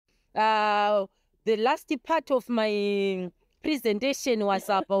The last part of my presentation was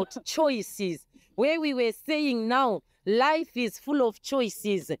about choices, where we were saying now life is full of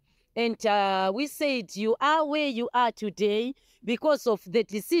choices. And we said you are where you are today because of the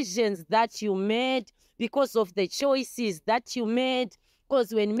decisions that you made, because of the choices that you made.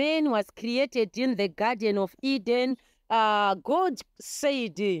 Because when man was created in the Garden of Eden, God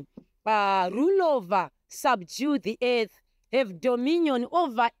said, rule over, subdue the earth, have dominion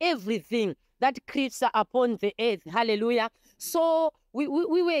over everything that creeps upon the earth. Hallelujah. So we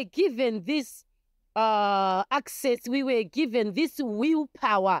were given this access. We were given this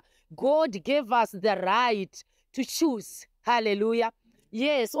willpower. God gave us the right to choose. Hallelujah.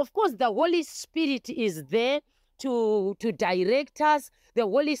 Yes, of course, the Holy Spirit is there to direct us. The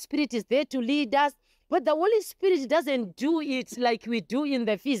Holy Spirit is there to lead us. But the Holy Spirit doesn't do it like we do in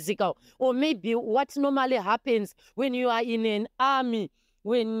the physical, or maybe what normally happens when you are in an army,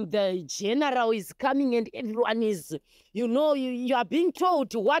 when the general is coming and everyone is, you are being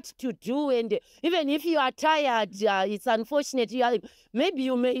told what to do. And even if you are tired, it's unfortunate. Maybe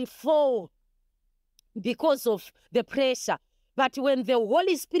you may fall because of the pressure. But when the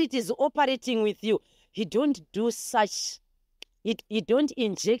Holy Spirit is operating with you, he don't do such. He don't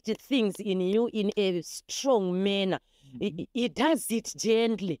inject things in you in a strong manner. He does it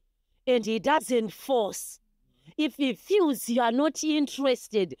gently, and he doesn't force. If he feels you are not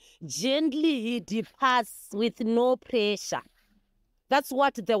interested, gently he departs with no pressure. That's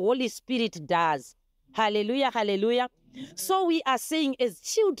what the Holy Spirit does. Hallelujah, hallelujah. So we are saying, as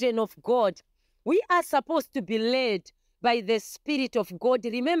children of God, we are supposed to be led by the Spirit of God.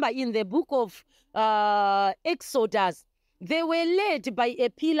 Remember, in the book of Exodus, they were led by a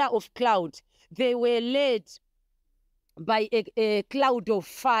pillar of cloud. They were led by a cloud of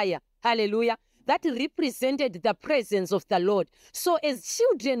fire. Hallelujah. That represented the presence of the Lord. So as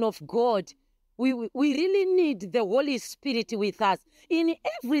children of God, we really need the Holy Spirit with us in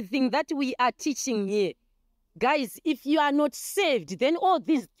everything that we are teaching here. Guys, if you are not saved, then all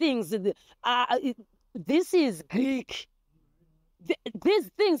these things, this is Greek.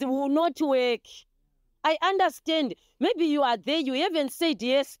 These things will not work. I understand. Maybe you are there, you haven't said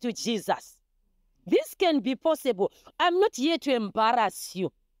yes to Jesus. This can be possible. I'm not here to embarrass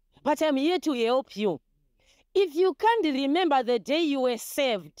you, but I'm here to help you. If you can't remember the day you were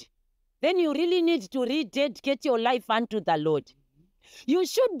saved, then you really need to rededicate your life unto the Lord. You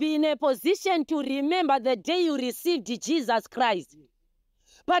should be in a position to remember the day you received Jesus Christ.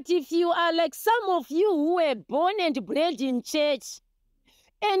 But if you are like some of you who were born and bred in church,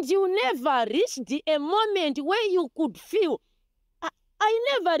 and you never reached a moment where you could feel,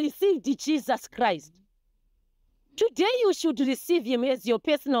 I never received Jesus Christ. Today you should receive him as your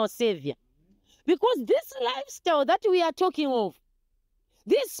personal savior. Because this lifestyle that we are talking of,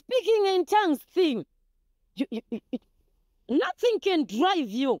 this speaking in tongues thing, nothing can drive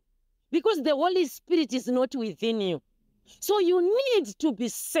you because the Holy Spirit is not within you. So you need to be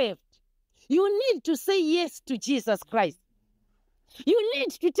saved. You need to say yes to Jesus Christ. You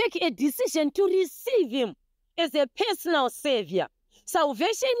need to take a decision to receive him as a personal savior.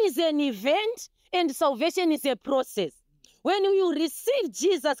 Salvation is an event and salvation is a process. When you receive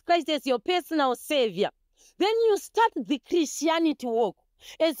Jesus Christ as your personal savior, then you start the Christianity walk.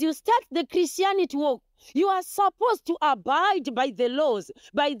 As you start the Christianity walk, you are supposed to abide by the laws,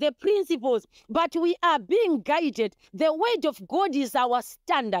 by the principles, but we are being guided. The word of God is our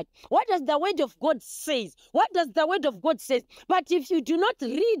standard. What does the word of God say? What does the word of God say? But if you do not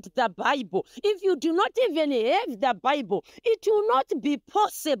read the Bible, if you do not even have the Bible, it will not be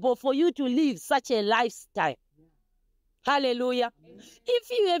possible for you to live such a lifestyle. Hallelujah. If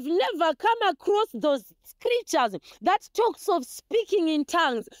you have never come across those scriptures that talks of speaking in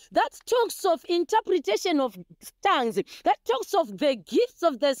tongues, that talks of interpretation of tongues, that talks of the gifts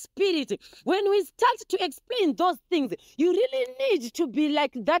of the Spirit, when we start to explain those things, you really need to be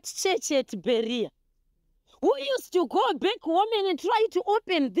like that church at Berea, who used to go back home and try to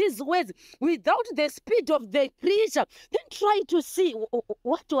open these words without the speed of the preacher, then try to see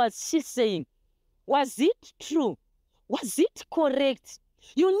what was she saying. Was it true? Was it correct?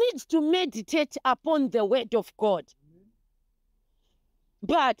 You need to meditate upon the word of God.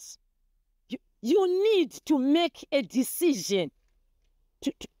 But you need to make a decision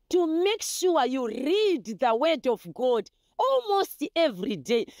to make sure you read the word of God almost every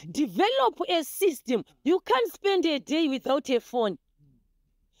day. Develop a system. You can't spend a day without a phone.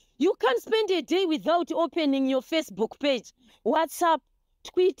 You can't spend a day without opening your Facebook page, WhatsApp,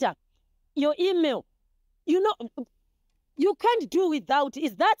 Twitter, your email. You can't do without.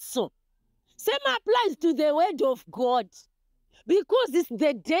 Is that so? Same applies to the word of God. because it's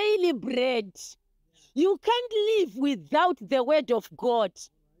the daily bread. You can't live without the word of God.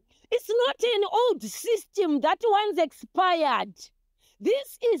 It's not an old system that once expired.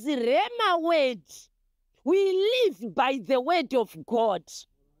 This is Rhema word. We live by the word of God.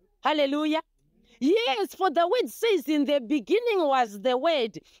 Hallelujah. Yes, for the word says in the beginning was the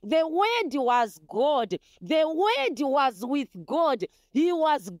word. The word was God. The word was with God. He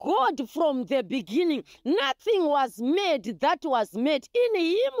was God from the beginning. Nothing was made that was made. In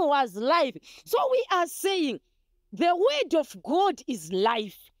him was life. So we are saying the word of God is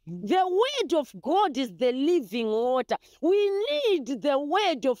life. The word of God is the living water. We need the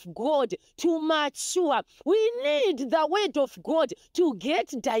word of God to mature. We need the word of God to get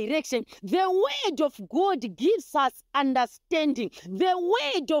direction. The word of God gives us understanding. The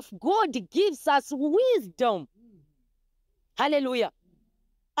word of God gives us wisdom. Hallelujah.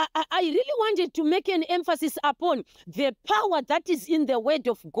 I really wanted to make an emphasis upon the power that is in the word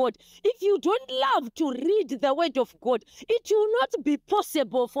of God. If you don't love to read the word of God, it will not be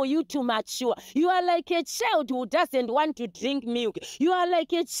possible for you to mature. You are like a child who doesn't want to drink milk. You are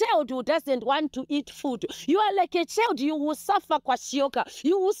like a child who doesn't want to eat food. You are like a child, you will suffer kwashiorkor.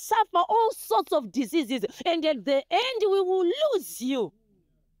 You will suffer all sorts of diseases, and at the end we will lose you.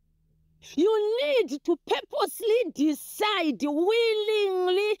 You need to purposely decide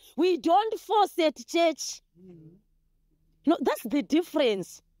willingly. We don't force it, church. No, that's the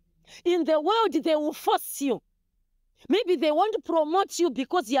difference. In the world, they will force you. Maybe they won't promote you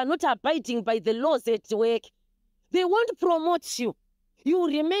because you are not abiding by the laws at work. They won't promote you. You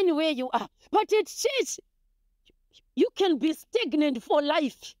remain where you are. But at church, you can be stagnant for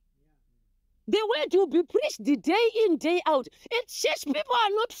life. The word will be preached day in, day out. At church, people are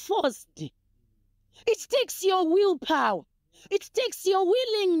not forced. It takes your willpower. It takes your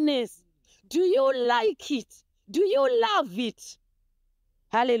willingness. Do you like it? Do you love it?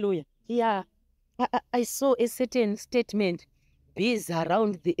 Hallelujah. Yeah. I saw a certain statement. Bees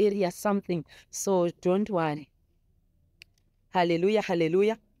around the area, something. So don't worry. Hallelujah.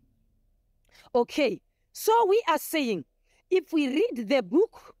 Hallelujah. Okay. So we are saying, if we read the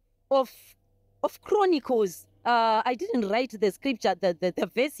book of Chronicles, I didn't write the scripture,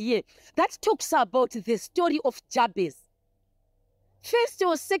 the verse here, that talks about the story of Jabez. First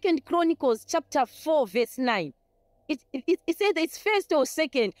or Second Chronicles chapter 4 verse 9. It said it's first or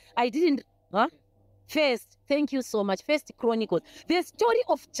second. I didn't, First, thank you so much. First Chronicles. The story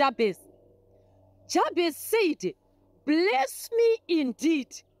of Jabez. Jabez said, bless me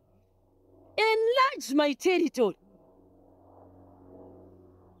indeed. Enlarge my territory.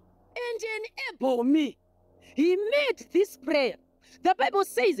 And enable me. He made this prayer. The Bible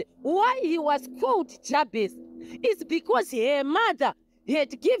says why he was called Jabez is because her mother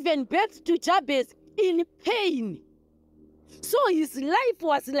had given birth to Jabez in pain. So his life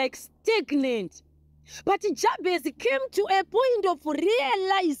was like stagnant. But Jabez came to a point of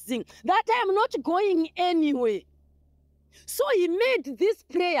realizing that I am not going anywhere. So he made this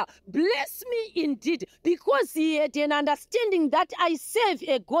prayer, bless me indeed, because he had an understanding that I serve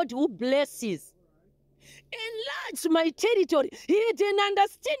a God who blesses. Enlarge my territory. He had an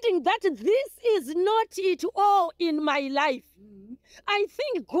understanding that this is not it all in my life. I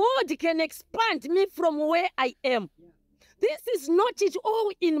think God can expand me from where I am. This is not it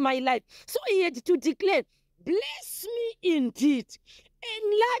all in my life. So he had to declare, bless me indeed.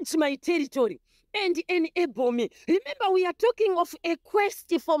 Enlarge my territory and enable me. Remember, we are talking of a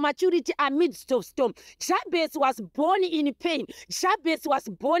quest for maturity amidst of storm. Jabez was born in pain. Jabez was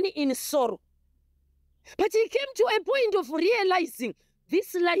born in sorrow. But he came to a point of realizing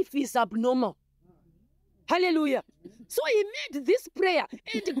this life is abnormal. Hallelujah. So he made this prayer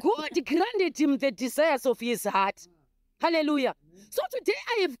and God granted him the desires of his heart. Hallelujah. So today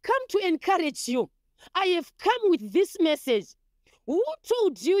I have come to encourage you. I have come with this message. Who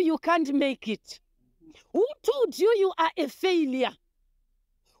told you you can't make it? Who told you you are a failure?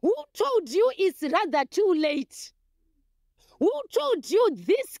 Who told you it's rather too late? Who told you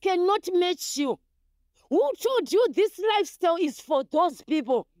this cannot match you? Who told you this lifestyle is for those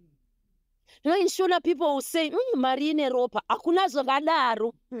people? You know, in Shona, people will say, Marine Ropa, akuna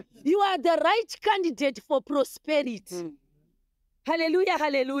zokadaro. You are the right candidate for prosperity. Hallelujah,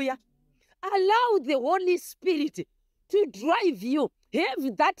 hallelujah. Allow the Holy Spirit to drive you.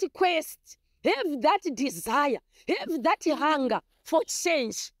 Have that quest, have that desire, have that hunger for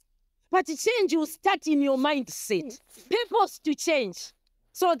change. But change will start in your mindset. Purpose to change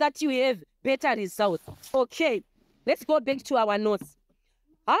so that you have better results. Okay, let's go back to our notes.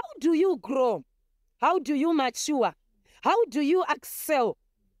 How do you grow? How do you mature? How do you excel?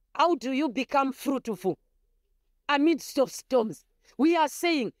 How do you become fruitful? amidst of storms. We are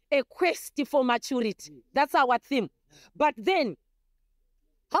saying a quest for maturity. That's our theme. But then,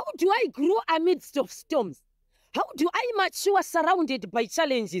 how do I grow amidst of storms? How do I mature surrounded by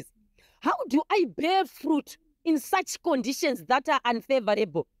challenges? How do I bear fruit in such conditions that are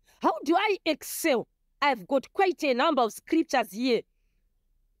unfavorable? How do I excel? I've got quite a number of scriptures here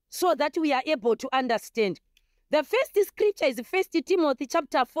so that we are able to understand. The first scripture is 1 Timothy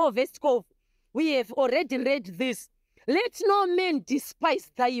chapter 4, verse 12. We have already read this. Let no man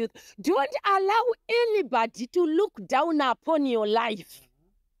despise thy youth. Don't allow anybody to look down upon your life.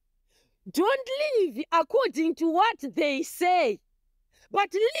 Don't live according to what they say,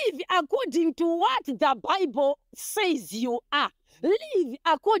 but live according to what the Bible says you are. Live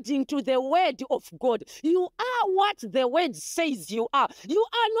according to the word of God. You are what the word says you are. You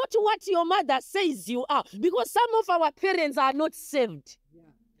are not what your mother says you are, because some of our parents are not saved.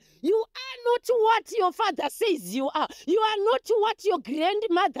 You are not what your father says you are. You are not what your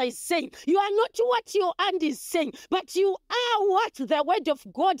grandmother is saying. You are not what your aunt is saying. But you are what the word of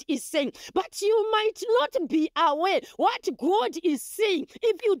God is saying. But you might not be aware what God is saying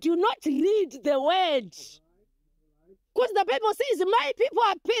if you do not read the word. Because the Bible says, my people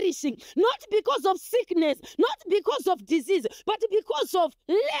are perishing, not because of sickness, not because of disease, but because of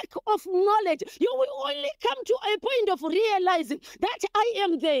lack of knowledge. You will only come to a point of realizing that I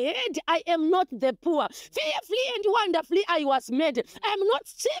am the head, I am not the poor. Fearfully and wonderfully I was made. I am not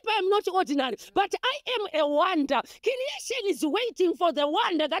cheap, I am not ordinary, but I am a wonder. Creation is waiting for the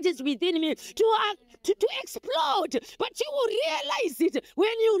wonder that is within me to explode. But you will realize it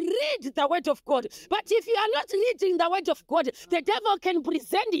when you read the word of God. But if you are not reading the word of God, the devil can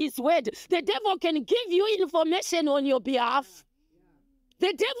present his word. The devil can give you information on your behalf.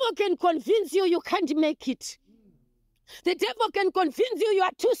 The devil can convince you can't make it. The devil can convince you are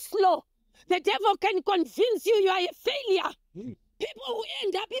too slow. The devil can convince you are a failure. People who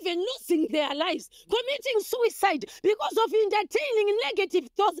end up even losing their lives, committing suicide because of entertaining negative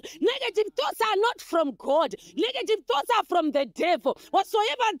thoughts. Negative thoughts are not from God. Negative thoughts are from the devil.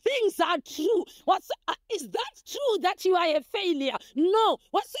 Whatsoever things are true, is that true that you are a failure? No.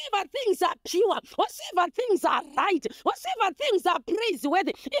 Whatsoever things are pure, whatsoever things are right, whatsoever things are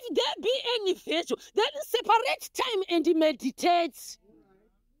praiseworthy, if there be any virtue, then separate time and meditate.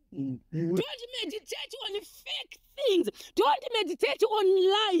 Don't meditate on fake things. Don't meditate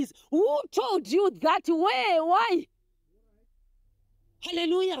on lies. Who told you that way? Why?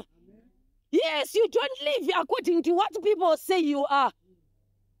 Hallelujah. Yes, you don't live according to what people say you are.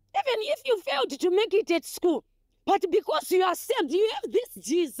 Even if you failed to make it at school, but because you are saved, you have this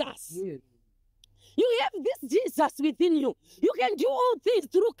Jesus. Yes. You have this Jesus within you. You can do all things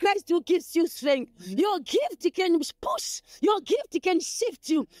through Christ who gives you strength. Your gift can push. Your gift can shift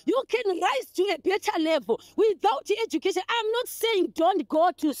you. You can rise to a better level without education. I'm not saying don't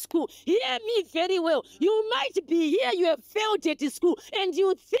go to school. Hear me very well. You might be here, you have failed at school, and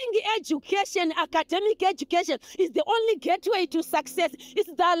you think education, academic education, is the only gateway to success. It's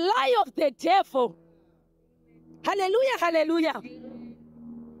the lie of the devil. Hallelujah, hallelujah.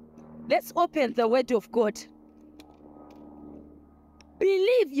 Let's open the word of God.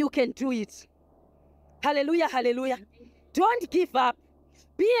 Believe you can do it. Hallelujah, hallelujah. Don't give up.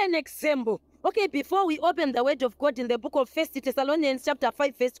 Be an example. Okay, before we open the word of God in the book of 1 Thessalonians chapter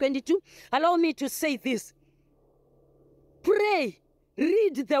 5, verse 22, allow me to say this. Pray,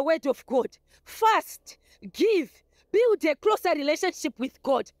 read the word of God, fast, give, build a closer relationship with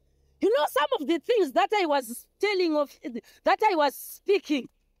God. You know, some of the things that I was telling of, that I was speaking,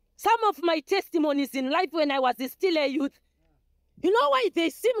 some of my testimonies in life when I was still a youth, you know why they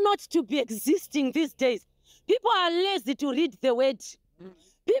seem not to be existing these days? People are lazy to read the word.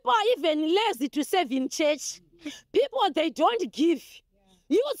 People are even lazy to serve in church. People, they don't give.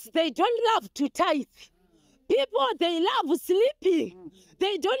 Youths, they don't love to tithe. People, they love sleeping.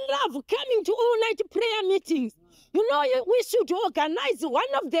 They don't love coming to all-night prayer meetings. You know, we should organize one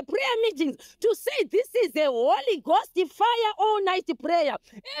of the prayer meetings to say this is a Holy Ghost fire all-night prayer.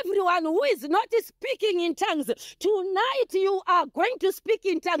 Everyone who is not speaking in tongues, tonight you are going to speak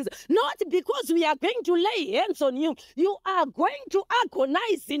in tongues. Not because we are going to lay hands on you. You are going to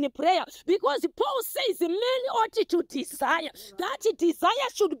agonize in prayer. Because Paul says men ought to desire. That desire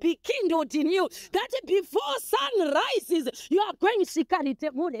should be kindled in you. That before sun rises, you are going to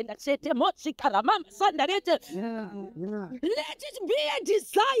let it be a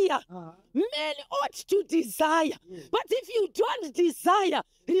desire. Men ought to desire. But if you don't desire,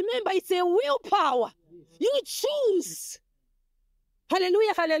 remember it's a willpower. You choose.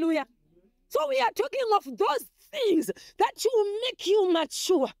 Hallelujah, hallelujah. So we are talking of those things that will make you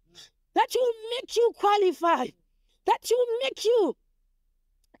mature, that will make you qualify. that will make you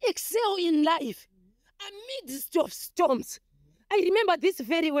excel in life amidst of storms. I remember this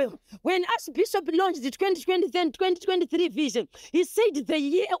very well. When Archbishop launched the 2023 vision, he said the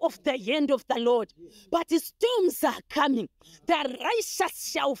year of the hand of the Lord. But the storms are coming. The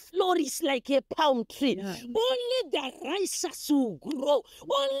righteous shall flourish like a palm tree. Yeah. Only the righteous will grow.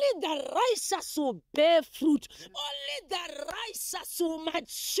 Only the righteous will bear fruit. Only the righteous will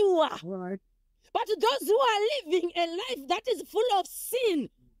mature. Right. But those who are living a life that is full of sin,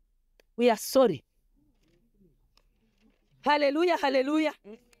 we are sorry. Hallelujah, hallelujah.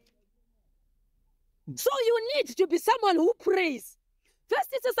 So you need to be someone who prays. 1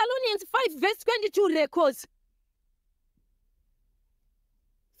 Thessalonians 5 verse 22 records.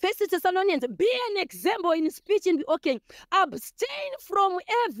 1 Thessalonians, be an example in speech and okay. Abstain from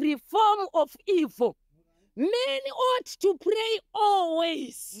every form of evil. Men ought to pray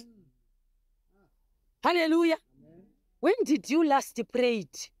always. Hallelujah. When did you last pray?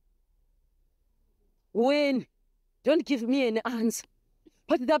 When? Don't give me an answer.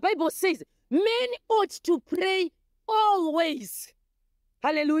 But the Bible says, men ought to pray always.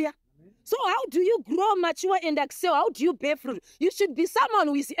 Hallelujah. Amen. So how do you grow, mature, and excel? How do you bear fruit? You should be someone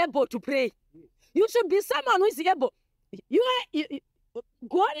who is able to pray. You should be someone who is able.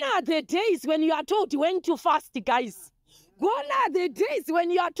 Gone are the days when you are told when to fast, guys. Gone are the days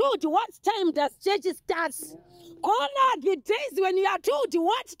when you are told what time does church start. Gone are the days when you are told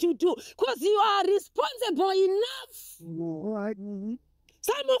what to do because you are responsible enough. All right. Mm-hmm.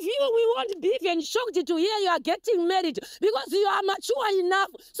 Some of you, we won't be even shocked to hear you are getting married because you are mature enough.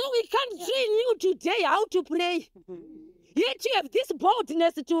 So we can't train you today how to pray. Yet you have this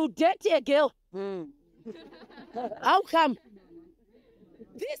boldness to date a girl. How come?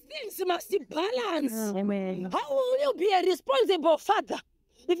 These things must balance. Amen. How will you be a responsible father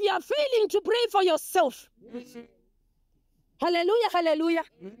if you are failing to pray for yourself? Hallelujah, hallelujah.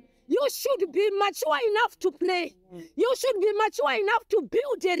 You should be mature enough to pray. You should be mature enough to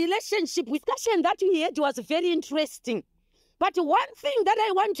build a relationship with God. That we had was very interesting. But one thing that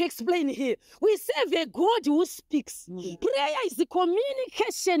I want to explain here, we serve a God who speaks. Prayer is the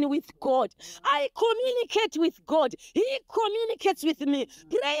communication with God. I communicate with God. He communicates with me.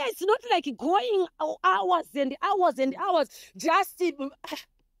 Prayer is not like going hours and hours and hours. Just,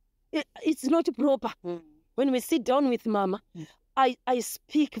 it's not proper. When we sit down with Mama, I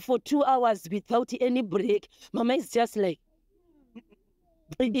speak for 2 hours without any break. Mama is just like,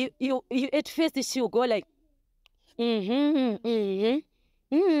 you at first she'll go like, 10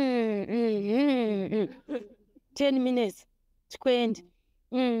 minutes, 20,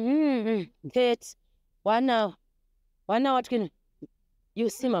 30, 1 hour. 1 hour, you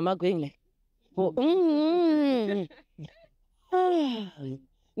see Mama going like,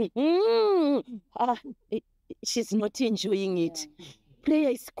 she's not enjoying it. Prayer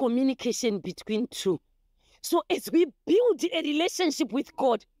is communication between two. So as we build a relationship with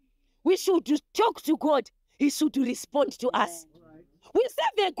God, we should talk to God. He should respond to us. We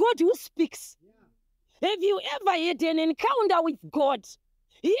serve a God who speaks. Have you ever had an encounter with God?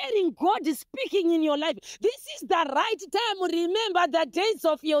 Hearing God speaking in your life. This is the right time. Remember the days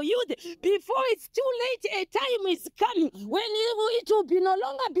of your youth. Before it's too late, a time is coming when it will be no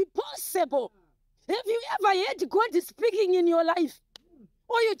longer be possible. Have you ever heard God speaking in your life?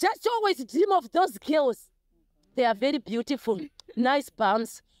 Or you just always dream of those girls? They are very beautiful, nice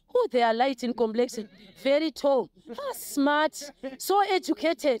bums. Oh, they are light in complexion, very tall, smart, so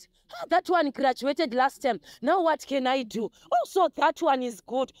educated. That one graduated last time. Now what can I do? Also, that one is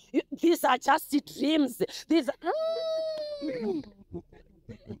good. These are just dreams. These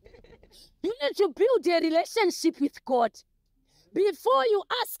You need to build a relationship with God. Before you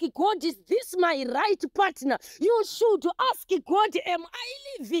ask God, is this my right partner? You should ask God, am I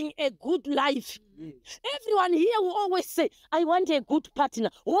living a good life? Everyone here will always say, I want a good partner.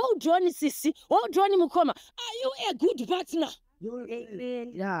 Hold on, Sisi. Hold on, Mukoma. Are you a good partner?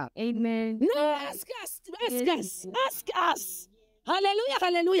 Amen. Yeah. Amen. No, ask us. Ask us. Ask us. Hallelujah,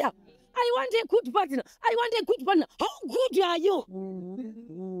 hallelujah. I want a good partner. I want a good partner. How good are you?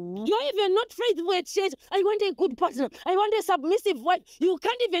 You're even not faithful at church. I want a good partner. I want a submissive wife. You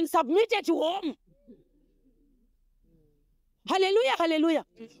can't even submit at home. Hallelujah, hallelujah.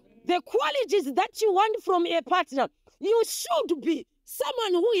 The qualities that you want from a partner, you should be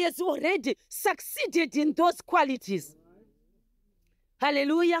someone who has already succeeded in those qualities.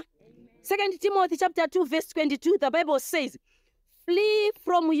 Hallelujah. 2 Timothy chapter 2 verse 22, the Bible says, flee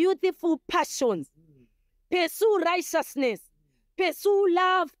from youthful passions. Pursue righteousness. Pursue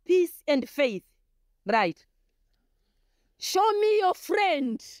love, peace, and faith. Right. Show me your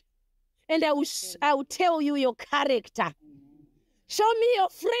friend, and I will tell you your character. Show me your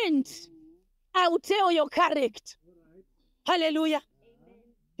friend, I will tell your character. Hallelujah.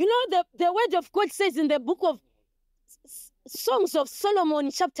 You know, the word of God says in the book of Songs of Solomon,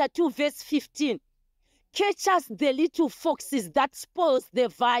 chapter 2, verse 15, catch us the little foxes that spoils the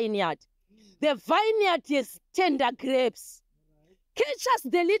vineyard. The vineyard is tender grapes. Catch us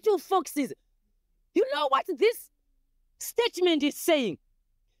the little foxes. You know what this statement is saying?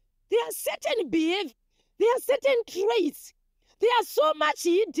 There are certain behavior, there are certain traits. There are so much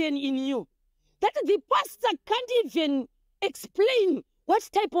hidden in you that the pastor can't even explain what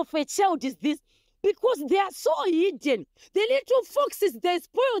type of a child is this, because they are so hidden. The little foxes, they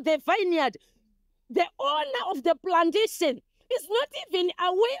spoil the vineyard. The owner of the plantation is not even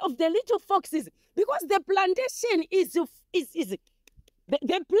aware of the little foxes, because the plantation is the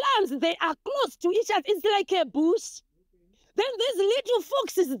plants, they are close to each other. It's like a bush. Then these little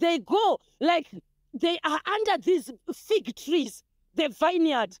foxes, they go like they are under these fig trees, the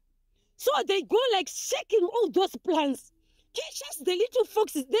vineyard. So they go like shaking all those plants. Catch us the little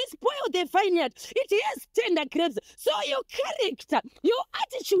foxes, they spoil the vineyard. It has tender grapes. So your character, your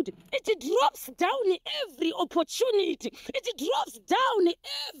attitude, it drops down every opportunity. It drops down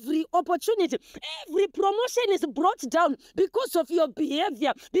every opportunity. Every promotion is brought down because of your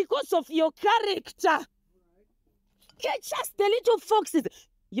behavior, because of your character. Catch us the little foxes.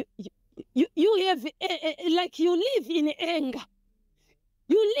 You have, like you live in anger.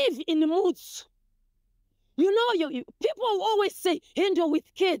 You live in moods. You know, people always say, handle with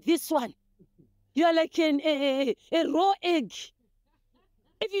care this one. You are like a raw egg.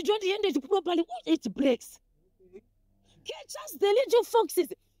 If you don't handle it properly, it breaks. Catch us the little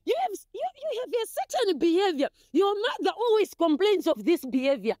foxes. You have a certain behavior. Your mother always complains of this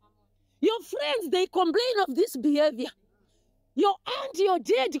behavior. Your friends, they complain of this behavior. Your aunt, your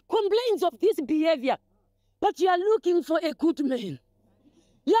dad complains of this behavior. But you are looking for a good man.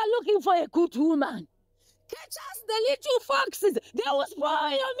 You are looking for a good woman. Catch us the little foxes. They will spoil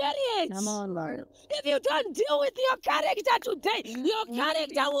your marriage. Come on, Lord. If you don't deal with your character today, your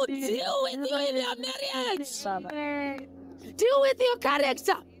character will deal with you in your marriage. Deal with your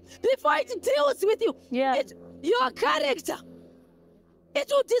character. Before it deals with you, your character, it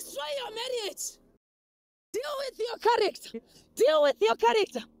will destroy your marriage. Deal with your character. Deal with your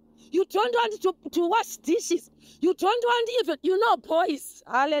character. You don't want to wash dishes. You don't want even, you know, boys.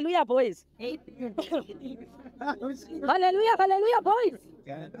 Hallelujah, boys. Hallelujah, hallelujah, boys.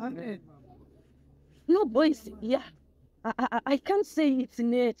 No, boys, yeah. I can't say it's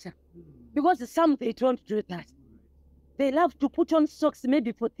nature. Because some, they don't do that. They love to put on socks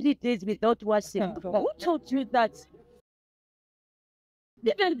maybe for 3 days without washing. Who told you that?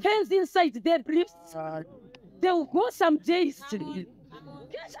 Even pens inside their briefs. They will go some days.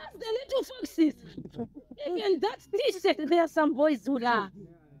 Catch us the little foxes. Even that t-shirt, there are some boys who are.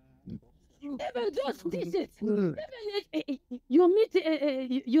 Even those t-shirts. Even you meet,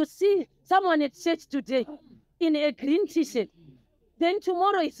 you see someone at church today in a green t-shirt. Then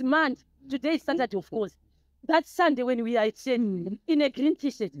tomorrow is Monday. Today is Saturday, of course. That Sunday when we are at church in a green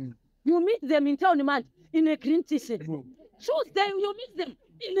t-shirt. You meet them in town Monday in a green t-shirt. Tuesday you meet them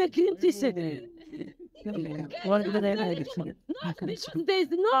in a green t-shirt. Not because there's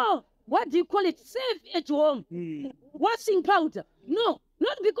no, what do you call it, safe at home, washing powder. No,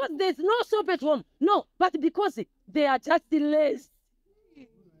 not because there's no soap at home. No, but because they are just lazy.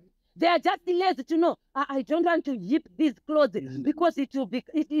 They are just lazy to know. I don't want to zip these clothes because it will be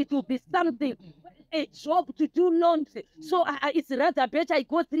something, a job to do laundry. So it's rather better I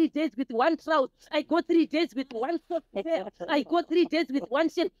go 3 days with one trouser. I go 3 days with one soft pair. I go 3 days with one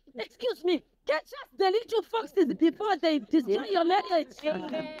shirt. Excuse me. Catch us the little foxes before they destroy your marriage. These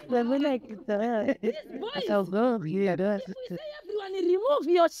boys, if we say everyone remove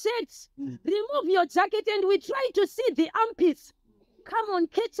your shirt, remove your jacket, and we try to see the armpits. Come on,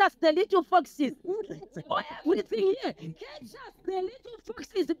 catch us the little foxes. Oh, everything here. Catch us the little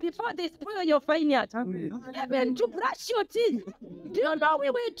foxes before they spoil your vineyard. Even to brush your teeth. Do you know we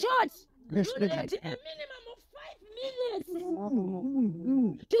were taught? You need a minimum of 5 minutes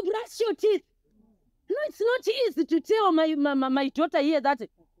to brush your teeth. No, it's not easy to tell my daughter here that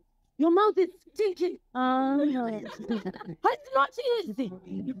your mouth is stinking. It's not easy.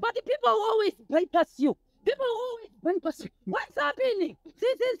 But people always bypass you. People always bypass you. What's happening?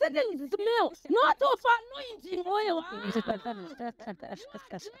 This is certain smell, not of anointing oil.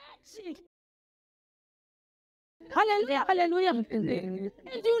 Hallelujah, hallelujah. And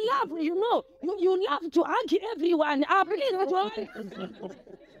you love, you love to argue everyone. Please don't.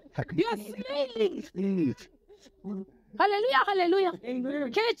 You are smelling. Hallelujah, hallelujah.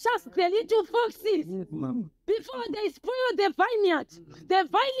 Catch us the little foxes before they spoil the vineyard. The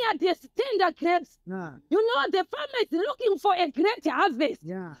vineyard is tender grapes. You know, the farmer is looking for a great harvest.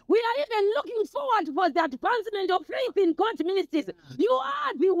 We are even looking forward for the advancement of faith in God's ministries. You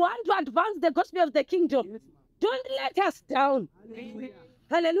are the one to advance the gospel of the kingdom. Don't let us down.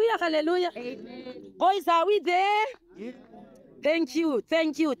 Hallelujah, hallelujah. Boys, are we there? Thank you,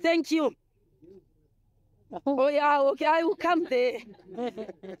 thank you, thank you. Oh yeah, okay, I will come there.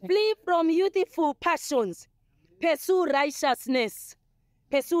 Flee from youthful passions. Pursue righteousness.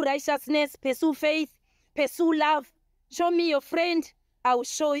 Pursue righteousness, pursue faith, pursue love. Show me your friend. I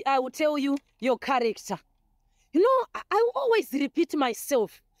will tell you your character. You know, I always repeat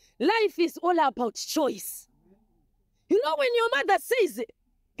myself. Life is all about choice. You know, when your mother says,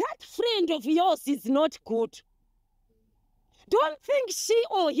 that friend of yours is not good, don't think she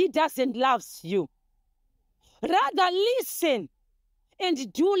or he doesn't love you. Rather listen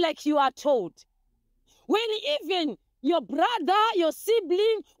and do like you are told. When even your brother, your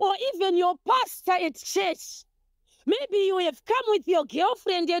sibling, or even your pastor at church, maybe you have come with your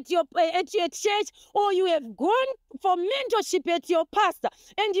girlfriend at your church, or you have gone for mentorship at your pastor,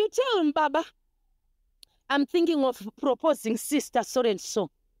 and you tell him, Baba, I'm thinking of proposing sister so and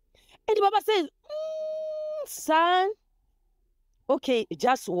so. And Baba says, son, okay,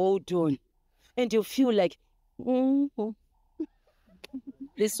 just hold on. And you feel like,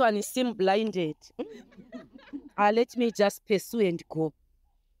 this one is still blinded. Let me just pursue and go.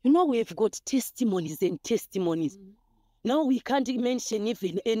 You know, we've got testimonies and testimonies. Now we can't mention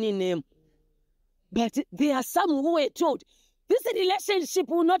even any name. But there are some who were told, this relationship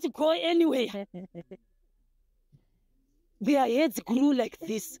will not go anywhere. Their heads grew like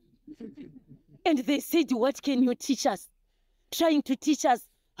this. And they said, what can you teach us? Trying to teach us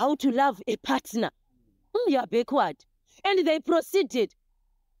how to love a partner. You are backward. And they proceeded.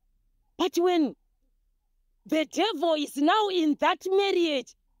 But when the devil is now in that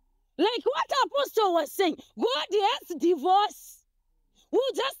marriage, like what Apostle was saying, God has divorce.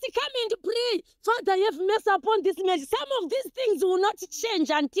 We'll just come and pray, Father, have mercy upon this marriage. Some of these things will not change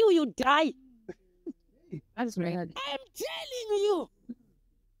until you die. That's right. I'm telling you.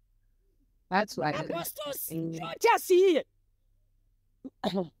 That's right. Apostles, not just here.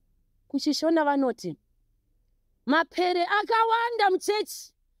 Kuchishona vanoti. Mapere akawanda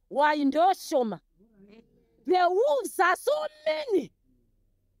mchechi. Waindoshoma. The wolves are so many.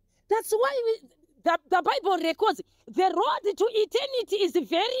 That's why the Bible records the road to eternity is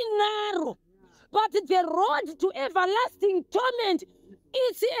very narrow. But the road to everlasting torment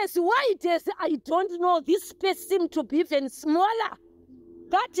is as wide as, I don't know, this space seems to be even smaller.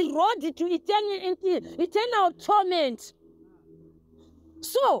 That road to eternal torment.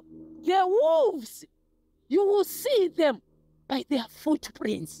 So, the wolves, you will see them by their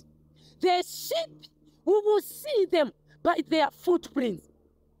footprints. The sheep, we will see them by their footprints.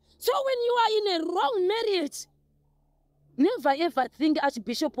 So when you are in a wrong marriage, never ever think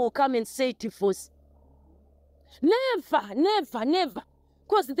Archbishop will come and say divorce. Never, never, never.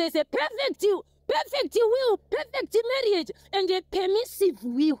 Because there's a perfect will, perfect marriage, and a permissive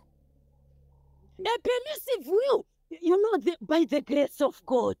will. A permissive will. You know, by the grace of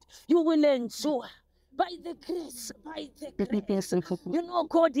God, you will enjoy. By the grace, you know,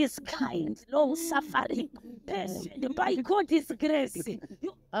 God is kind, long-suffering, patient. By God's grace.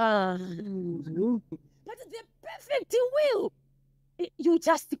 But the perfect will, you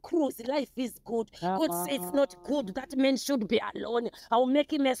just cruise. Life is good. God says it's not good that man should be alone. I'll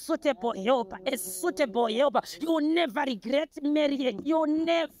make him a suitable helper. A suitable helper. You'll never regret marrying. You'll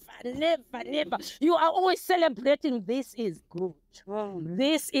never, never, never. You are always celebrating. This is good.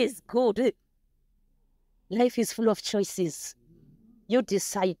 This is good. Life is full of choices. You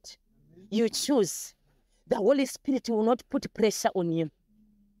decide. You choose. The Holy Spirit will not put pressure on you.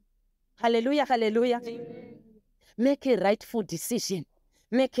 Hallelujah, hallelujah. Make a rightful decision.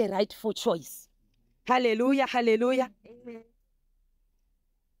 Make a rightful choice. Hallelujah, hallelujah. Amen.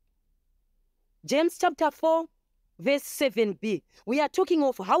 James chapter 4, verse 7b. We are talking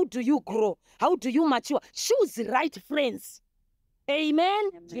of how do you grow? How do you mature? Choose right friends.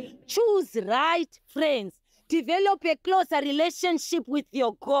 Amen. Amen. Choose right friends. Develop a closer relationship with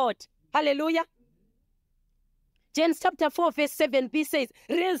your God. Hallelujah. James chapter 4 verse 7b says,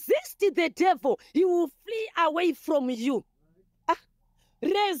 resist the devil, he will flee away from you.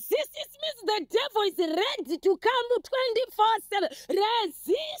 Resist, it means the devil is ready to come 24/7.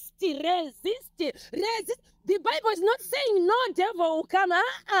 Resist. The Bible is not saying no devil will come.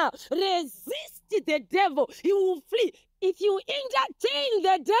 Resist the devil, he will flee. If you entertain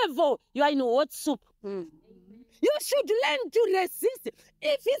the devil, you are in hot soup. You should learn to resist.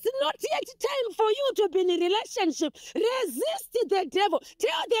 If it's not yet time for you to be in a relationship, resist the devil.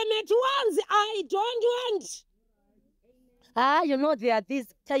 Tell them at once, I don't want. You know, there are these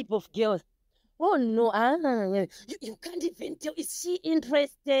type of girls. Oh no, you can't even tell. Is she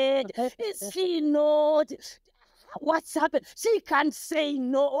interested? Is she not? What's happened? She can't say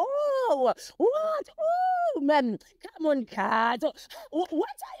no. Oh, what? Oh, man, come on, God. What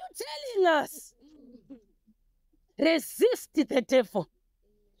are you telling us? Resist the devil.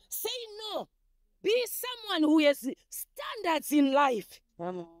 Say no. Be someone who has standards in life.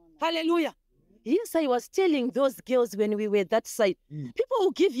 Hallelujah. Yes, I was telling those girls when we were that side, people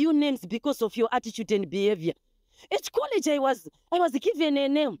will give you names because of your attitude and behavior. At college, I was given a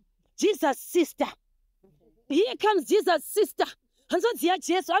name, Jesus' sister. Here comes Jesus' sister. I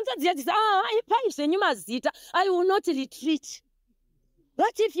will not retreat.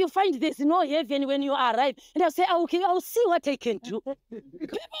 What if you find there's no heaven when you arrive? And I'll say, okay, I'll see what I can do.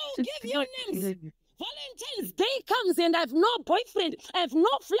 People will give you names. Valentine's Day comes and I have no boyfriend, I have no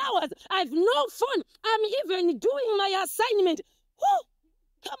flowers, I have no phone. I'm even doing my assignment. Oh,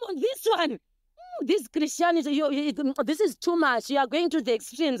 come on, this one. This Christianity, this is too much. You are going to the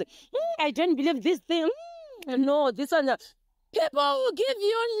extremes. I don't believe this thing. No, this one. People will give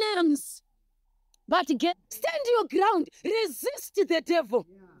you names. But stand your ground. Resist the devil.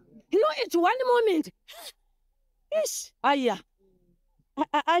 You know, at one moment,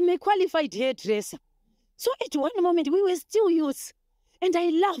 I'm a qualified hairdresser. So at one moment, we were still youth. And I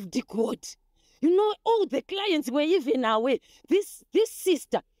loved God. You know, all the clients were even away. This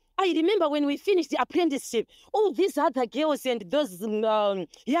sister, I remember when we finished the apprenticeship, all these other girls and those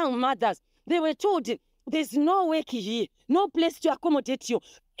young mothers, they were told, there's no work here, no place to accommodate you.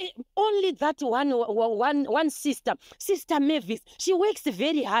 Only that one sister, Sister Mavis, she works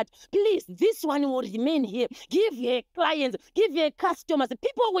very hard. Please, this one will remain here. Give her clients, give her customers.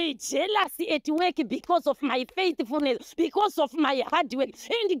 People were jealous at work because of my faithfulness, because of my hard work.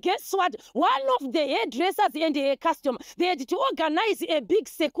 And guess what? One of the hairdressers and her customer, they had to organize a big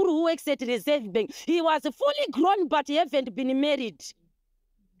sekuru who works at Reserve Bank. He was fully grown, but he haven't been married.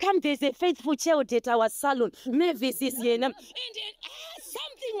 Come, there's a faithful child at our salon. Mavis is here. And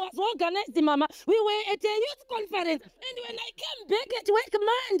something was organized, Mama. We were at a youth conference. And when I came back at work,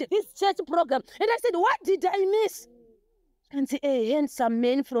 mind this church program. And I said, what did I miss? And say, a handsome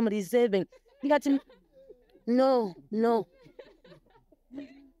man from Reserving. No.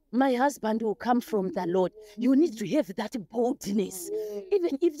 My husband will come from the Lord. You need to have that boldness.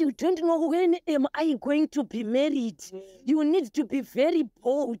 Even if you don't know when am I going to be married, you need to be very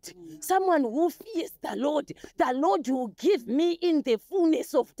bold. Someone who fears the Lord will give me in the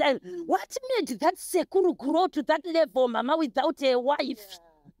fullness of time. What made that sekuru grow to that level, Mama, without a wife?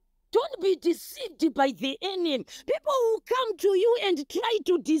 Don't be deceived by the enemy. People will come to you and try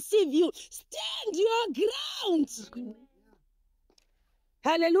to deceive you. Stand your ground.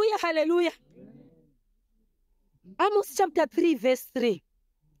 Hallelujah, hallelujah. Amos chapter 3, verse 3.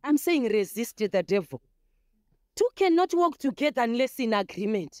 I'm saying resist the devil. Two cannot walk together unless in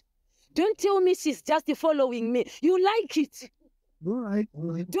agreement. Don't tell me she's just following me. You like it. All right.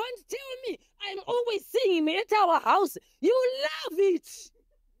 Don't tell me I'm always seeing him at our house. You love it.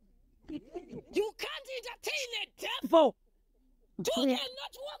 You can't entertain a devil. Two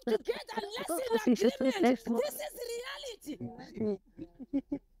cannot walk together unless in agreement. This is reality.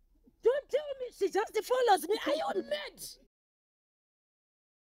 Don't tell me she just follows me. Are you mad?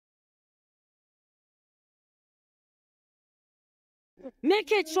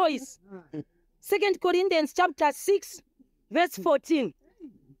 Make a choice. 2 Corinthians chapter 6, verse 14.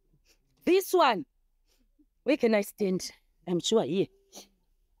 This one. Where can I stand? I'm sure here.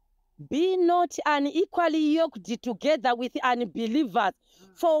 Be not unequally yoked together with unbelievers.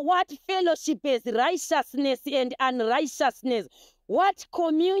 For what fellowship has righteousness and unrighteousness? What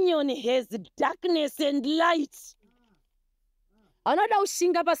communion has darkness and light? Anoda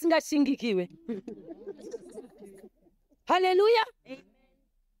ushinga pasingashingikiwe. Hallelujah.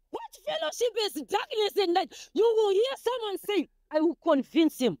 What fellowship is darkness and light? You will hear someone say, I will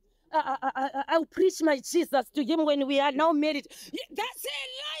convince him. I'll preach my Jesus to him when we are now married. That's a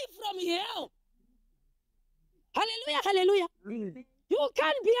lie from hell. Hallelujah, hallelujah. You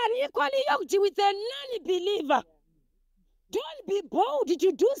can't be unequally yoked with a non-believer. Don't be bold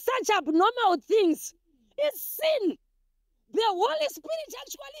to do such abnormal things. It's sin. The Holy Spirit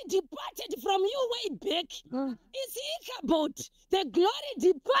actually departed from you way back. It's Ichabod. The glory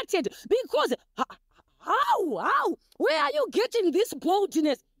departed because how? Where are you getting this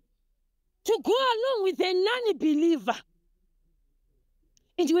boldness to go along with a non-believer?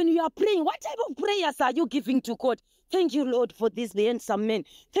 And when you are praying, what type of prayers are you giving to God? Thank you, Lord, for this handsome man.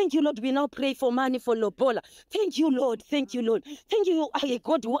 Thank you, Lord. We now pray for money for Lobola. Thank you, Lord. Thank you, Lord. Thank you, a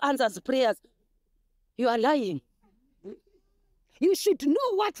God who answers prayers. You are lying. You should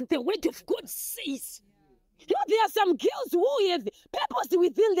know what the word of God says. You know, there are some girls who have purpose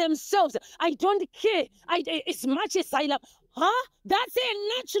within themselves. I don't care. As much as I love. Huh? That's a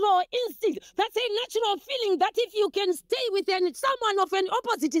natural instinct. That's a natural feeling that if you can stay with someone of an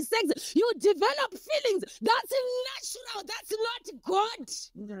opposite sex, you develop feelings. That's natural. That's not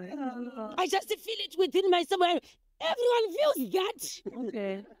God. I just feel it within myself. Everyone feels that.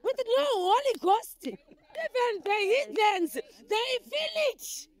 Okay. With no Holy Ghost. Even the heathens, they feel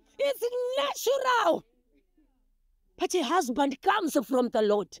it. It's natural. But a husband comes from the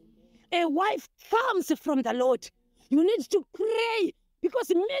Lord. A wife comes from the Lord. You need to pray because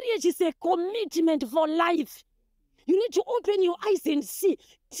marriage is a commitment for life. You need to open your eyes and see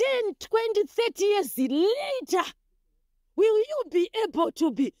 10, 20, 30 years later, will you be able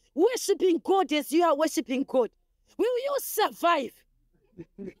to be worshiping God as you are worshiping God? Will you survive?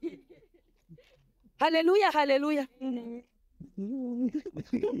 Hallelujah, hallelujah.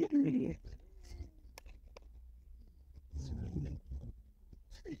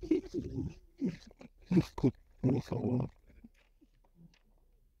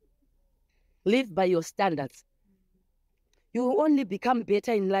 Live by your standards. You will only become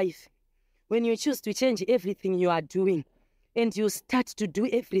better in life when you choose to change everything you are doing and you start to do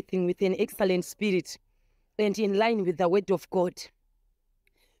everything with an excellent spirit and in line with the word of God.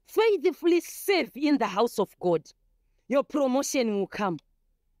 Faithfully serve in the house of God. Your promotion will come.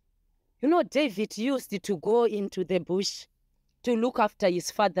 You know, David used to go into the bush to look after his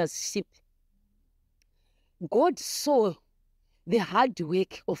father's sheep. God saw the hard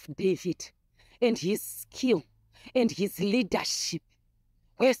work of David and his skill and his leadership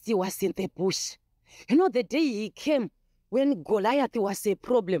whilst he was in the bush. You know, the day he came when Goliath was a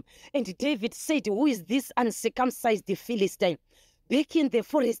problem and David said, who is this uncircumcised Philistine? Back in the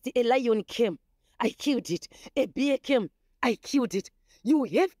forest, a lion came, I killed it. A bear came, I killed it. You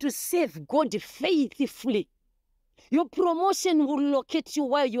have to serve God faithfully. Your promotion will locate you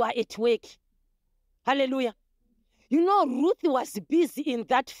while you are at work. Hallelujah. You know, Ruth was busy in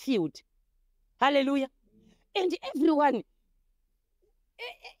that field. Hallelujah. And everyone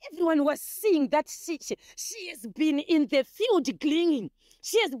was seeing that she has been in the field gleaning.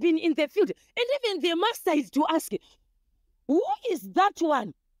 She has been in the field. And even the master is to ask, who is that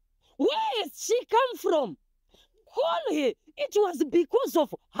one? Where has she come from? Call her. It was because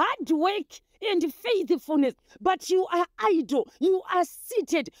of hard work and faithfulness. But you are idle. You are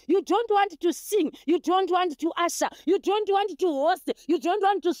seated. You don't want to sing. You don't want to usher. You don't want to host. You don't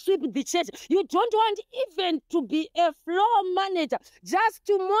want to sweep the church. You don't want even to be a floor manager, just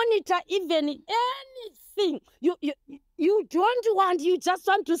to monitor even anything. You don't want, you just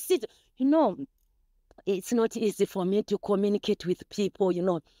want to sit. You know, it's not easy for me to communicate with people, you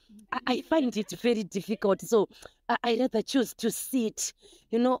know. I find it very difficult. So I rather choose to sit.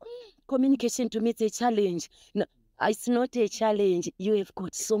 You know, communication to me is a challenge. No, it's not a challenge. You have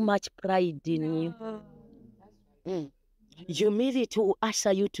got so much pride in you. Humility to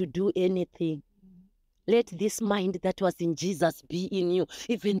usher you to do anything. Let this mind that was in Jesus be in you.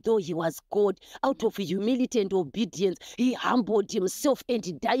 Even though he was God, out of humility and obedience, he humbled himself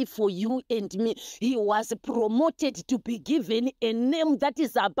and died for you and me. He was promoted to be given a name that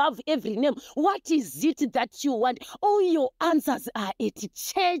is above every name. What is it that you want? All your answers are at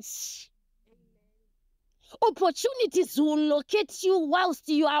church. Opportunities will locate you whilst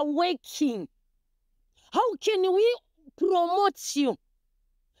you are working. How can we promote you?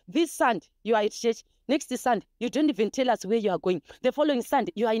 This Sunday, you are at church. Next Sunday, you don't even tell us where you are going. The following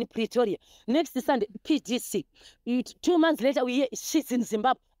Sunday, you are in Pretoria. Next Sunday, PGC. 2 months later, we hear she's in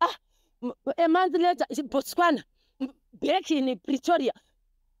Zimbabwe. A month later, Botswana. Back in Pretoria.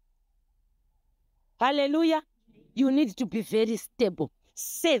 Hallelujah. You need to be very stable.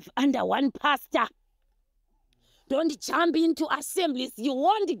 Safe under one pastor. Don't jump into assemblies. You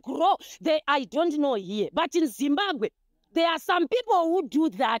won't grow. I don't know here. But in Zimbabwe, there are some people who do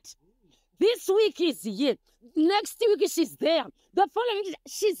that. This week is here. Next week she's there. The following week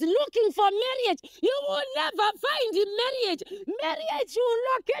she's looking for marriage. You will never find marriage. Marriage will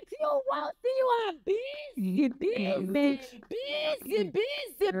locate you whilst you are busy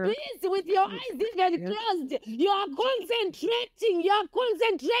with your eyes even closed. You are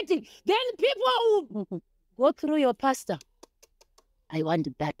concentrating. Then people will go through your pastor. I want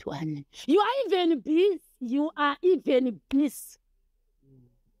that one. You are even busy.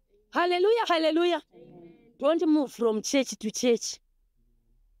 Hallelujah, hallelujah. Amen. Don't move from church to church.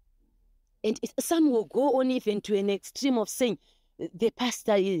 And some will go on even to an extreme of saying, the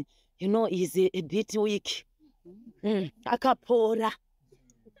pastor is, is a bit weak. Akapora.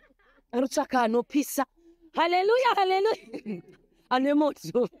 Arutsaka no pisa. Hallelujah, hallelujah.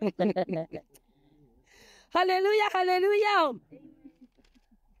 Anemoto. Hallelujah, hallelujah.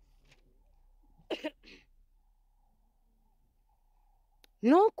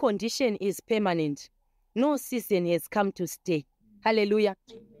 No condition is permanent. No season has come to stay. Hallelujah.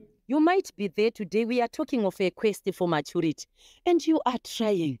 You might be there today. We are talking of a quest for maturity. And you are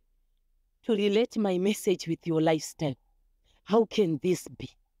trying to relate my message with your lifestyle. How can this be?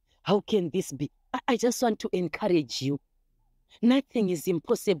 How can this be? I just want to encourage you. Nothing is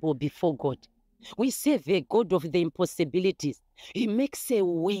impossible before God. We serve a God of the impossibilities. He makes a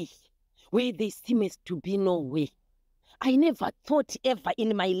way where there seems to be no way. I never thought ever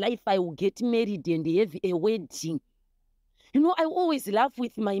in my life I would get married and have a wedding. I always laugh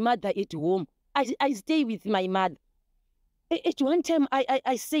with my mother at home. I stay with my mother. At one time,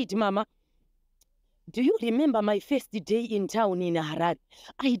 I said, Mama, do you remember my first day in town in Harare?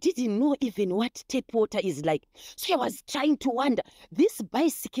 I didn't know even what tap water is like. So I was trying to wonder, this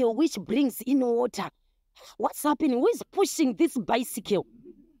bicycle which brings in water, what's happening? Who is pushing this bicycle?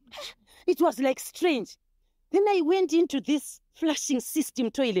 It was like strange. Then I went into this flushing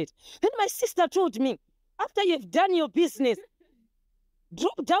system toilet. Then my sister told me, after you've done your business,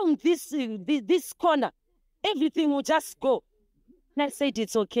 drop down this corner. Everything will just go. And I said,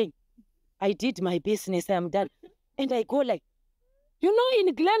 it's okay. I did my business. I'm done. And I go like,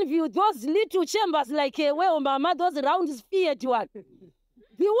 in Glenview, those little chambers like where Mama, those round feared one. The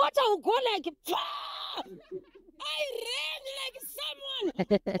water will go like, Pah! I ran like someone.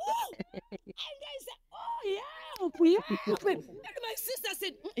 And I said, oh, yeah. And my sister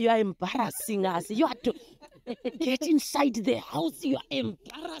said, you are embarrassing us. You have to get inside the house. You are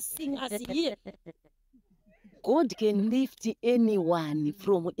embarrassing us here. God can lift anyone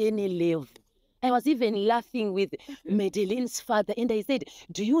from any level. I was even laughing with Madeleine's father, and I said,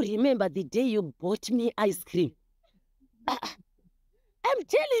 do you remember the day you bought me ice cream? I'm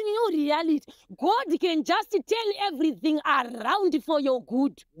telling you reality. God can just tell everything around for your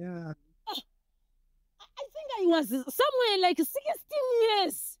good. Yeah. I think I was somewhere like 16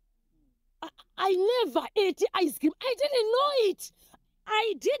 years. I never ate ice cream. I didn't know it.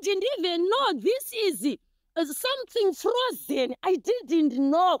 I didn't even know this is something frozen. I didn't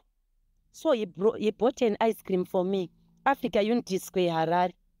know. So he bought an ice cream for me. Africa Unity Square,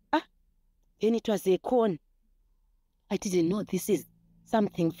 Harare. Then it was a cone. I didn't know this is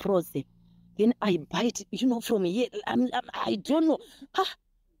something frozen. Then I bite, from here. I don't know.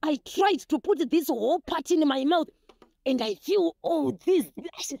 I tried to put this whole part in my mouth. And I feel, this.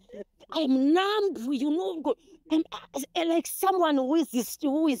 I'm numb, I'm like someone who is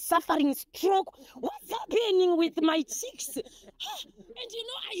suffering stroke. What's happening with my cheeks? And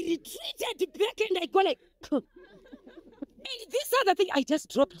I retreated back and I go like, and this other thing, I just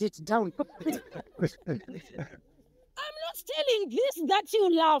dropped it down. I'm not telling this that you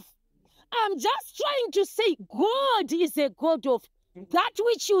laugh. I'm just trying to say God is a God of that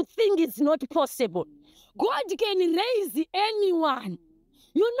which you think is not possible. God can raise anyone.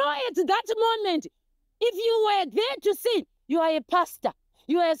 At that moment, if you were there to say you are a pastor,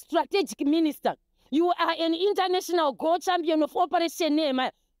 you are a strategic minister, you are an international gold champion of Operation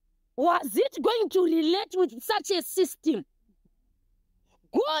Nehemiah, was it going to relate with such a system?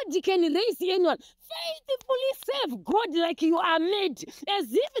 God can raise anyone. Faithfully serve God like you are made, as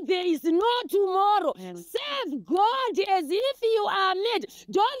if there is no tomorrow. Serve God as if you are made.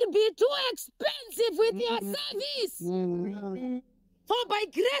 Don't be too expensive with your service. For by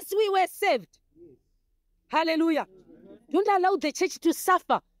grace we were saved. Hallelujah. Don't allow the church to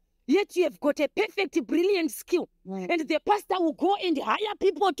suffer. Yet you have got a perfect, brilliant skill. And the pastor will go and hire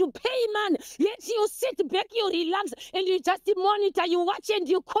people to pay man. Yet you sit back, you relax, and you just monitor, you watch and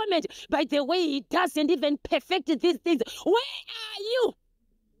you comment. By the way, he doesn't even perfect these things. Where are you?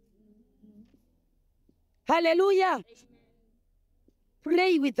 Hallelujah.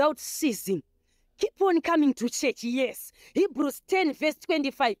 Pray without ceasing. Keep on coming to church, yes. Hebrews 10 verse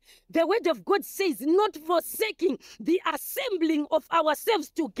 25. The word of God says, not forsaking the assembling of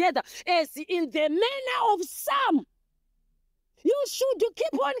ourselves together, as in the manner of some. You should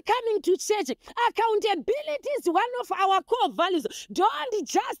keep on coming to church. Accountability is one of our core values. Don't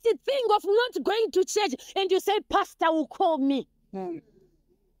just think of not going to church and you say, pastor will call me. The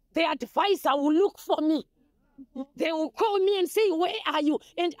advisor will look for me. They will call me and say, where are you?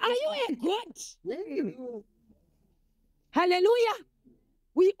 And are you a God? Hallelujah.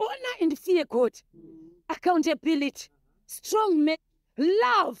 We honor and fear God. Accountability. Strong men.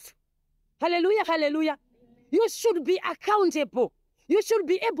 Love. Hallelujah, hallelujah. You should be accountable. You should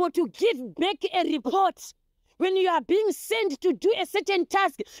be able to give back a report. When you are being sent to do a certain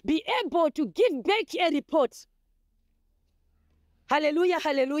task, be able to give back a report. Hallelujah,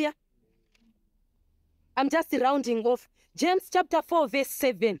 hallelujah. I'm just rounding off. James chapter 4, verse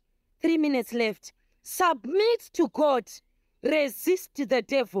 7. 3 minutes left. Submit to God. Resist the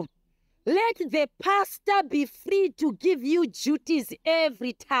devil. Let the pastor be free to give you duties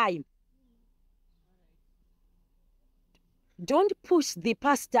every time. Don't push the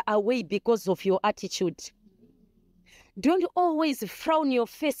pastor away because of your attitude. Don't always frown your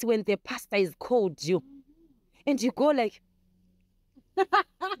face when the pastor is called you. And you go like,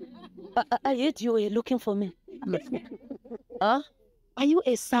 I heard you were looking for me. Huh? Are you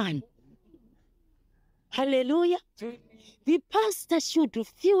a son? Hallelujah. The pastor should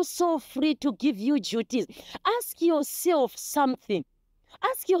feel so free to give you duties. Ask yourself something.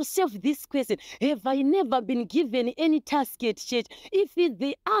 Ask yourself this question. Have I never been given any task at church? If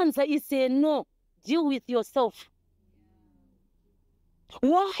the answer is a no, deal with yourself.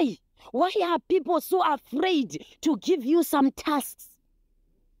 Why? Why are people so afraid to give you some tasks?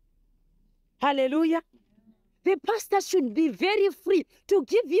 Hallelujah. The pastor should be very free to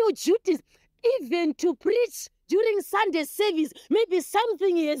give you duties, even to preach during Sunday service. Maybe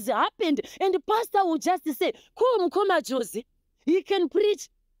something has happened and the pastor will just say, come, Josie. He can preach.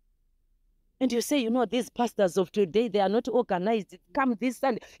 And you say, you know, these pastors of today, they are not organized. Come this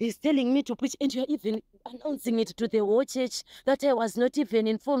Sunday, he's telling me to preach. And you're even announcing it to the whole church that I was not even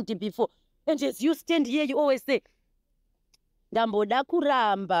informed before. And as you stand here, you always say, ndamboda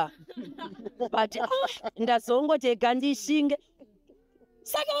kuramba. But ndazongotega ndishinge.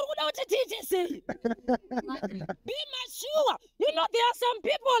 Saka urikuda kuti tiite sei? Be mature. You know, there are some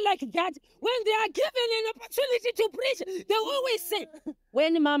people like that. When they are given an opportunity to preach, they always say,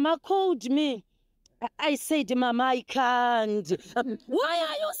 when Mama called me, I said, Mama, I can't. Why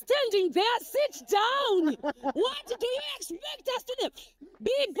are you standing there? Sit down. What do you expect us to do?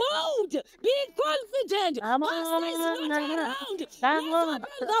 Be bold. Be confident. Pastor is not around. Let's open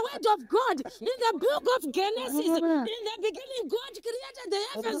the word of God. In the book of Genesis, in the beginning, God created the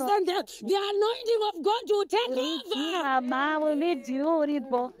heavens and the anointing of God to take over.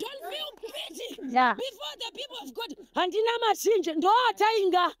 Don't feel pity before the people of God. Handina machinje ndo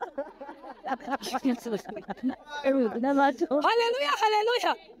atainga. Hallelujah,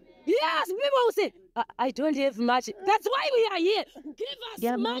 hallelujah. Yes, people will say, I don't have much. That's why we are here.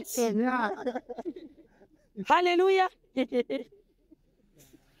 Give us much. Hallelujah.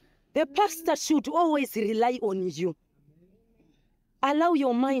 The pastor should always rely on you. Allow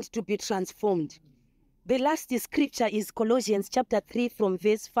your mind to be transformed. The last scripture is Colossians chapter 3 from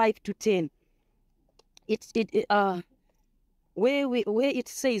verse 5 to 10. Where it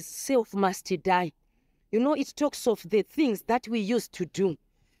says self must die. You know, it talks of the things that we used to do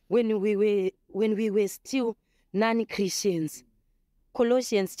when we were still non-Christians.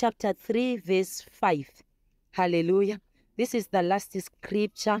 Colossians chapter 3 verse 5. Hallelujah. This is the last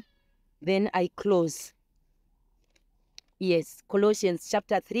scripture. Then I close. Yes, Colossians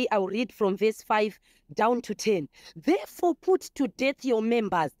chapter 3. I'll read from verse 5 down to 10. Therefore put to death your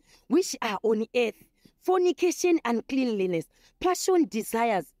members which are on earth, fornication, uncleanliness, passions,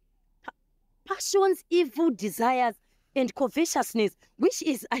 evil desires, and covetousness, which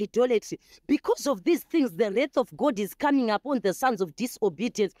is idolatry. Because of these things, the wrath of God is coming upon the sons of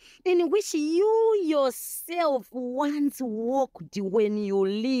disobedience, in which you yourself once walked when you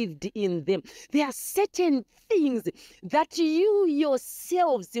lived in them. There are certain things that you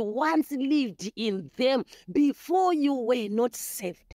yourselves once lived in them before you were not saved.